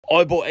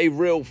I bought a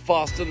real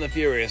Fast and the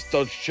Furious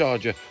Dodge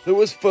Charger that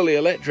was fully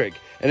electric,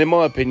 and in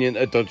my opinion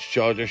a Dodge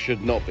Charger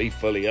should not be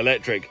fully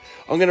electric.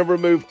 I'm going to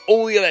remove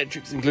all the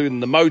electrics including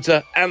the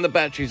motor and the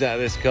batteries out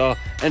of this car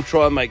and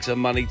try and make some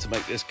money to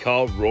make this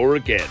car roar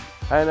again.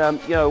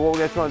 And you know, what we're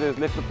going to try and do is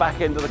lift the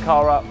back end of the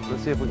car up and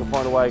see if we can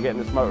find a way of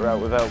getting this motor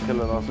out without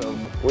killing ourselves.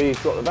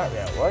 We've got the battery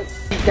out, right?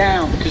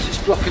 Down, because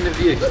it's blocking the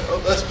view.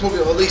 That's probably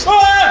at least...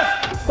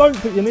 Don't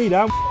put your knee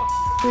down.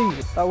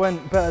 That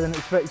went better than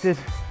expected.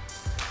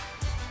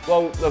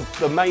 Well,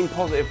 the main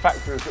positive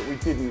factor is that we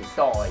didn't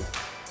die.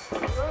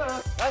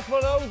 That's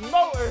one of those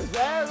motors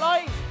there,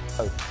 like.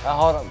 At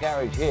Hard Up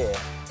Garage here,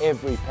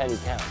 every penny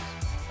counts.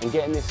 And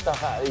getting this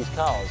stuff out of these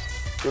cars,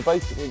 we're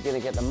basically going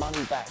to get the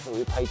money back that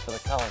we paid for the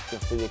cars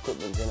just for the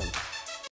equipment in them.